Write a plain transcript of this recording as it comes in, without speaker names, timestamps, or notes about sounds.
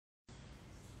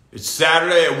It's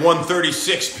Saturday at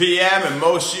 1:36 p.m. and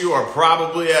most of you are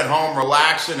probably at home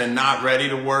relaxing and not ready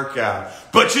to work out.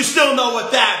 But you still know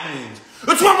what that means.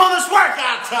 It's Wend Wellness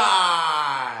workout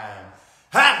time!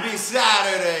 Happy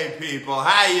Saturday, people.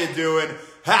 How you doing?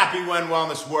 Happy Wend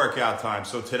Wellness workout time.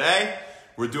 So today,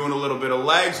 we're doing a little bit of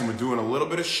legs and we're doing a little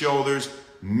bit of shoulders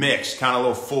mixed, kind of a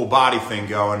little full body thing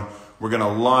going. We're going to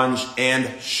lunge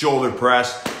and shoulder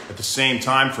press at the same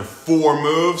time for 4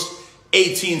 moves.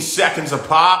 18 seconds a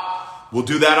pop. We'll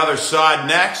do that other side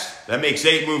next. That makes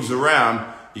 8 moves around.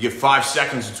 You get 5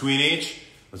 seconds between each.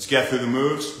 Let's get through the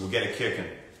moves. We'll get it kicking.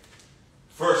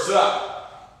 First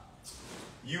up,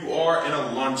 you are in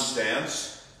a lunge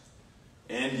stance,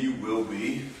 and you will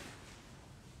be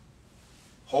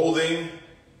holding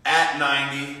at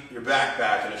 90 your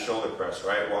backpack in a shoulder press,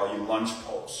 right? While you lunge,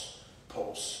 pulse,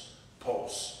 pulse,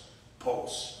 pulse,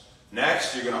 pulse.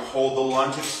 Next, you're going to hold the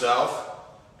lunge itself.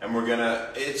 And we're gonna,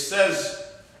 it says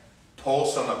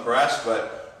pulse on the press,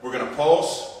 but we're gonna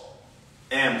pulse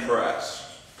and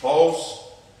press.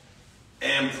 Pulse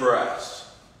and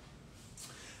press.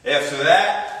 After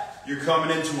that, you're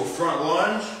coming into a front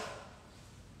lunge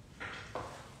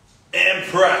and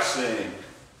pressing.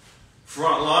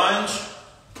 Front lunge,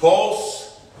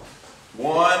 pulse,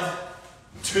 1,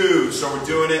 2. So we're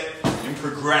doing it in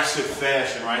progressive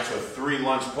fashion, right? So 3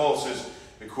 lunge pulses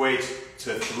equates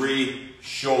to 3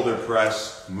 shoulder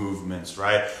press movements,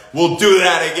 right? We'll do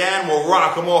that again. We'll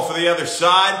rock them all for the other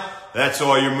side. That's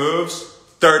all your moves.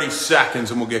 30 seconds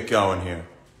and we'll get going here.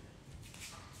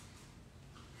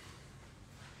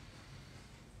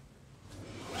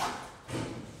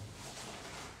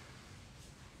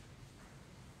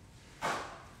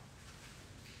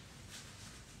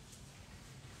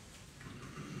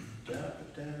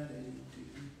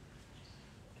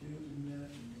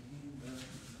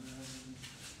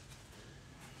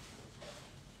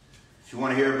 If you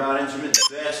want to hear about intermittent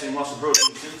fasting, muscle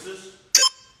protein synthesis,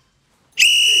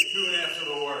 stay tuned after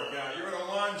the workout. You're in a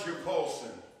lunge, you're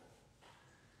pulsing.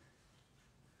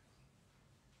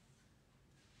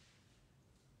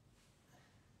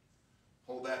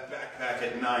 Hold that backpack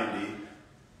at 90.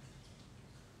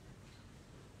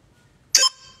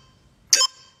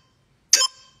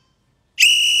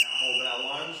 Now hold that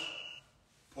lunge,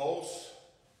 pulse,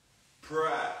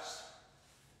 press.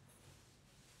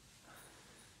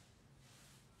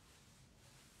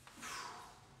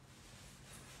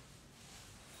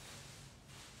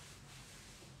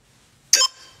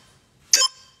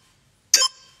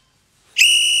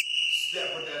 Step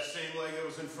with that same leg that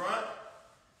was in front.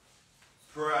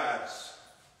 Press.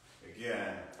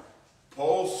 Again.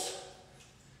 Pulse.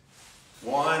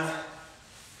 1,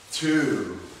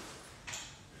 2.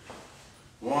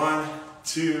 1,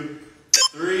 2,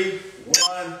 3.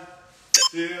 1,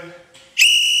 2,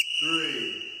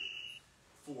 3.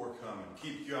 4 coming.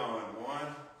 Keep going.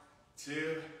 1,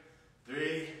 2,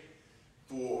 3,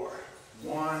 4.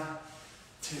 1,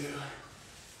 2,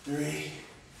 3,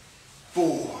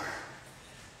 4.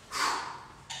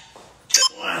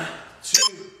 1, 2,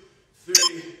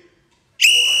 3,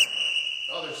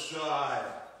 4. Other side.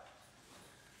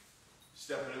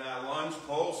 Step into that lunge,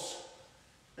 pulse,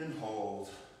 and hold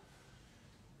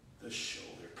the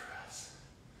shoulder press.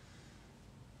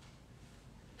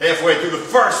 Halfway through the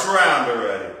first round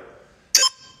already.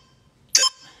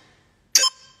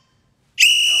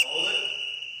 Now hold it,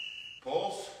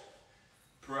 pulse,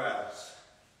 press.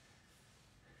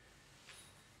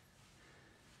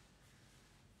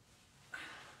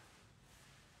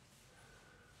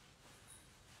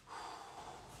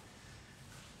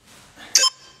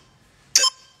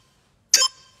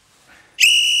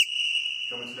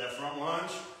 Come into that front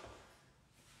lunge,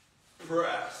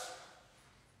 press,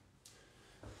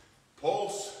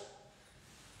 pulse,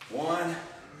 1,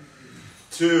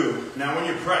 2. Now when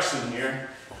you're pressing here,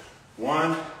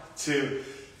 1, 2,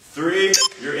 3,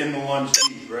 you're in the lunge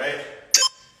deep, right?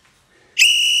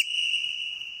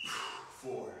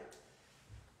 4,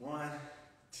 1,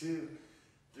 2,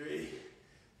 3,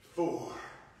 4,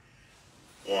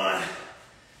 1,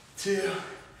 2,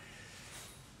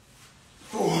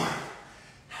 4.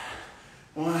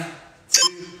 1, 2,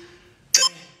 3,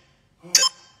 4, 5.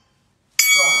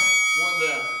 1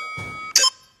 down.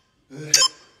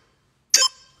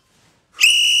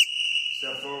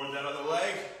 Step forward with that other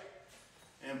leg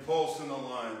and pulse in the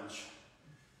lunge.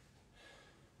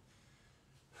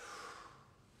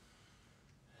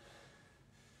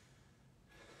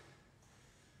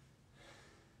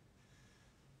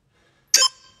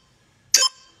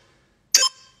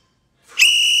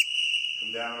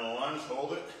 Come down in the lunge,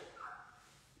 hold it.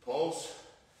 Pulse,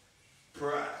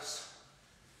 press.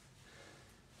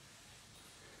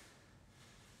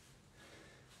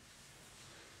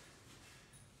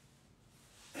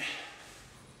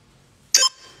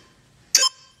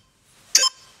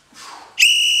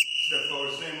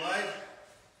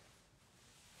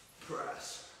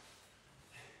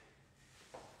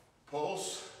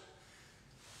 Pulse.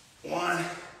 1,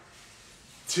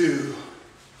 2.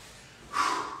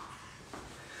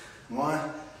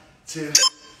 1, 2,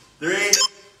 3.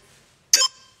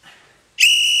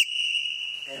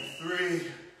 And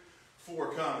 3,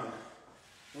 4 coming.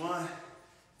 1,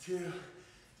 2,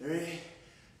 3,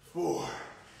 4.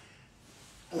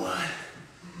 1,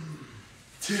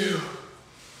 2,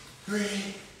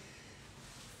 3,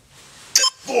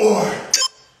 4.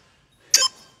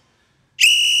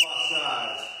 Swap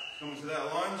sides. Coming to that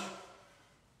lunge.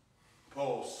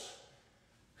 Pulse.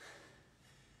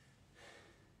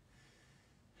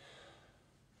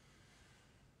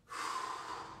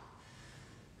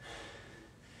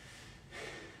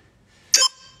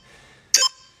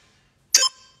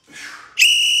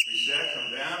 Reset,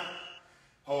 come down.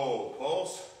 Hold,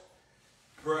 pulse,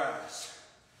 press.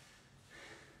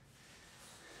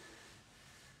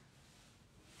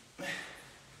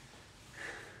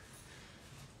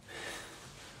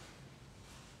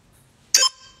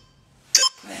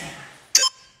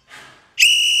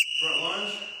 Front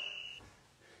lunge,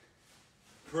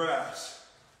 press.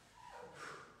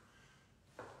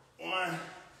 1,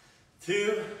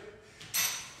 2,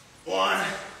 1,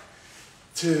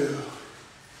 2.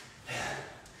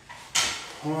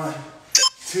 1,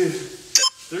 2,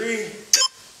 3,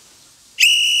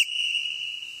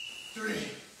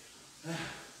 3.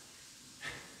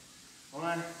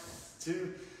 1,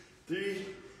 2, 3,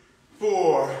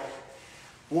 4.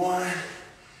 1,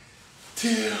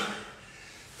 2,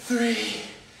 3,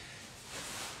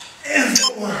 and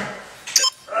 4.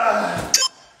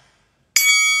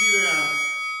 2 down.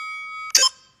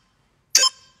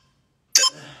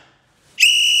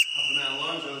 Up in that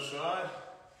lunge, other side.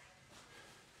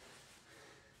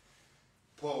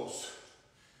 Pulse.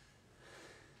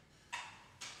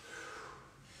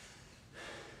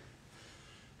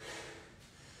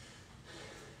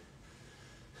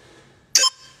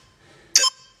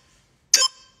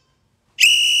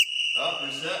 Up,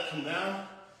 reset, come down.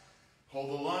 Hold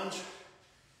the lunge.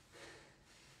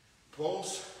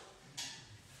 Pulse.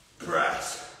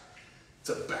 Press. It's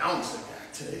a balancing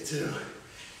act today, too.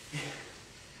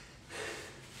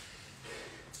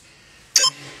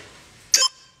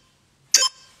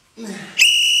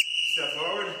 Step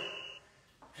forward.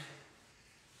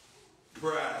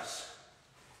 Press.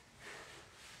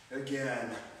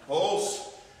 Again.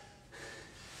 Pulse.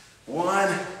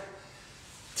 1,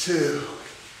 2.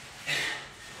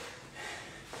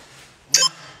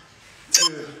 1,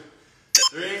 2,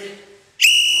 3.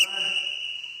 1,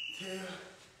 2,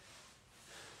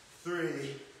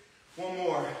 3. One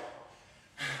more.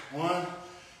 1,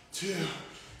 2,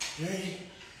 3,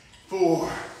 4.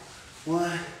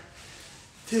 1,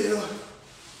 2,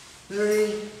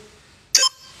 3,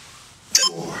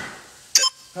 4.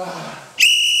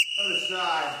 Other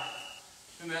side.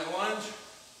 In that lunge.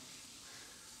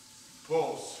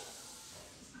 Pulse.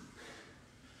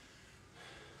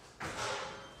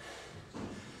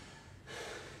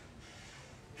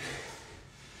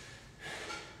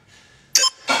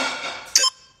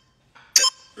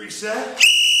 Reset.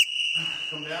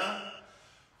 Come down.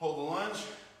 Hold the lunge.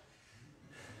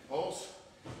 Pulse.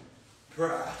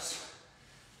 Press.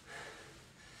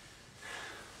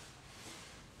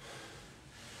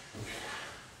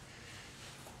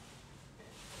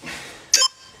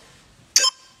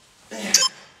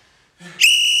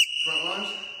 Front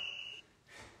lunge.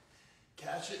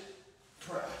 Catch it.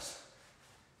 Press.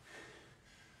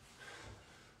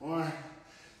 1,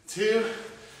 2.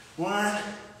 1,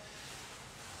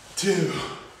 2.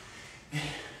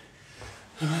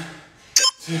 1,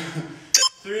 2,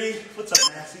 3. What's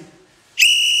up, Maxie?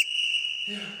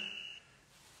 2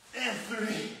 and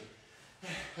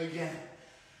 3. Again.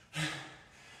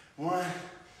 1,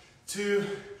 2,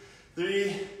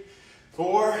 3,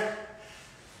 4.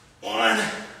 1,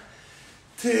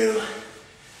 2,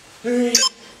 3,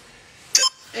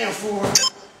 and 4.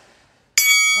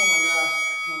 Oh my gosh,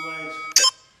 my legs.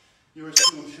 Yours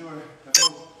too, I'm sure. I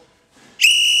hope.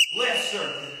 Left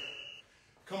circuit.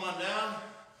 Come on down.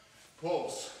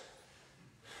 Pulse.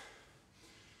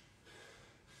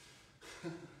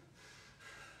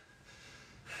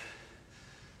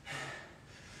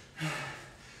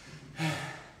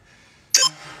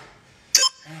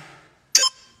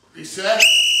 Reset.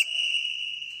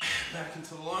 Back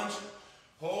into the lunge.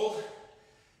 Hold.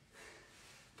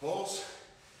 Pulse.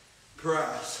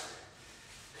 Press.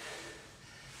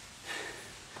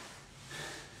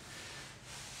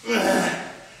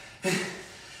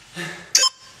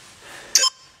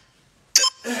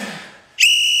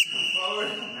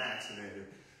 Forward. I'm vaccinated.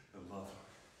 I love it.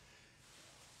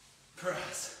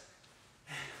 Press.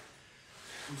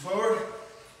 Come forward.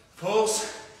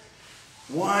 Pulse.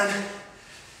 1,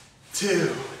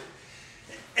 2.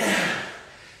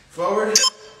 Forward.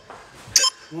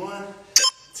 1,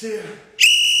 2,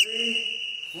 3.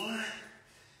 1,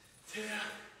 2,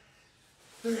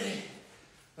 3.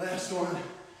 Last one.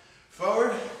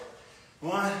 Forward.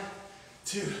 1,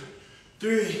 2,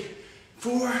 3,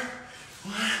 4. 1,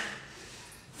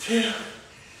 2,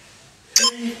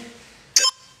 3,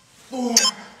 4. 5.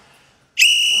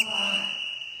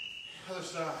 Other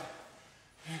side.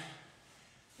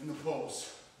 And the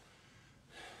pulse.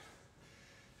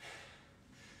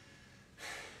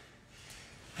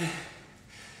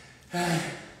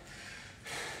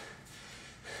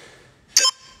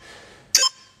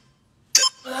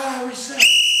 Reset.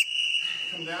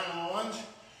 Come down on a lunge.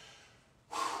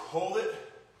 Hold it.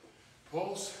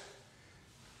 Pulse.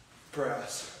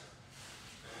 Press.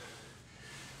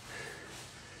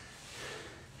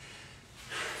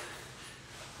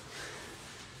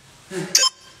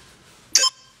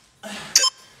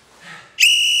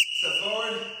 Step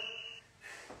forward.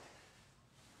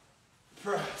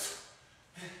 Press.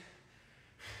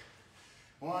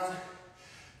 1,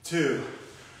 2.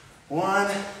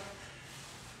 1,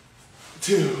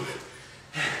 2.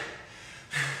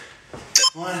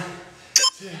 1,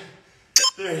 2,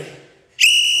 3. 1,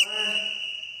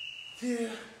 2,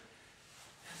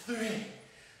 3.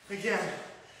 Again.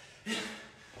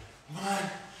 1,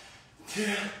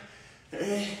 2,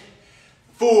 3,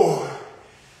 4.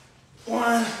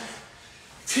 1,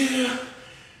 2,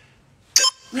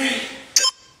 3.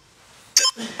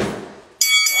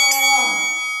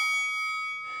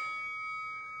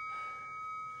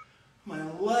 My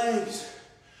legs.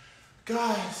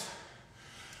 Guys.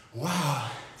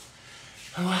 Wow.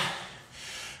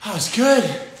 That was good.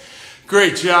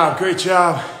 Great job, great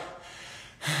job.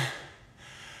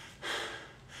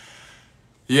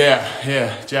 Yeah,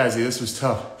 Jazzy, this was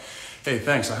tough. Hey,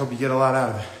 thanks. I hope you get a lot out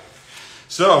of it.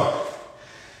 So,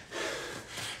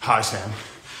 hi, Sam.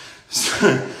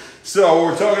 So what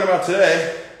we're talking about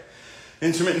today,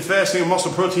 intermittent fasting and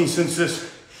muscle protein synthesis,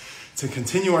 to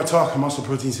continue our talk on muscle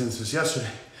protein synthesis yesterday.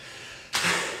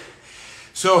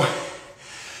 So,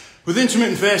 with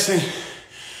intermittent fasting,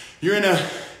 you're in a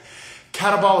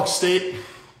catabolic state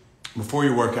before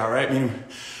your workout, right? Meaning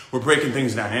we're breaking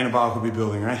things down. Anabolic will be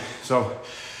building, right? So,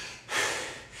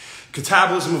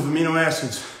 catabolism of amino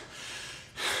acids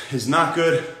is not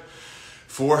good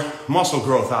for muscle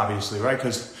growth, obviously, right?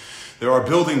 Because there are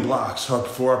building blocks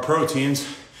for our proteins,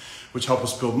 which help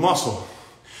us build muscle.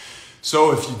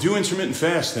 So if you do intermittent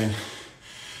fasting,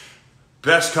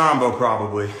 best combo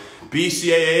probably,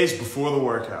 BCAAs before the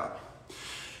workout.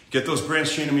 Get those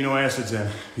branched chain amino acids in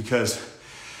because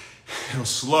it'll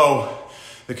slow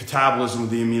the catabolism of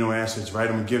the amino acids, right?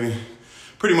 I'm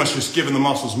pretty much just giving the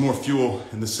muscles more fuel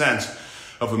in the sense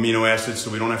of amino acids so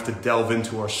we don't have to delve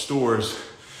into our stores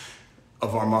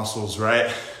of our muscles,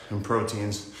 right? And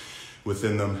proteins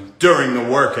within them during the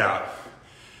workout.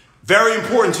 Very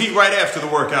important to eat right after the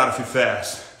workout if you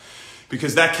fast,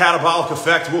 because that catabolic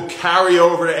effect will carry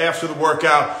over to after the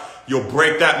workout. You'll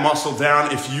break that muscle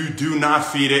down if you do not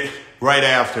feed it right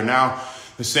after. Now,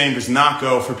 the same does not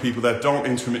go for people that don't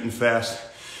intermittent fast.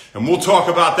 And we'll talk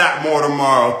about that more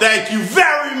tomorrow. Thank you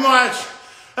very much.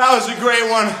 That was a great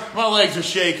one. My legs are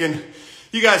shaking.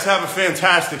 You guys have a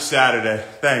fantastic Saturday.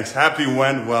 Thanks. Happy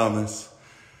Wend Wellness.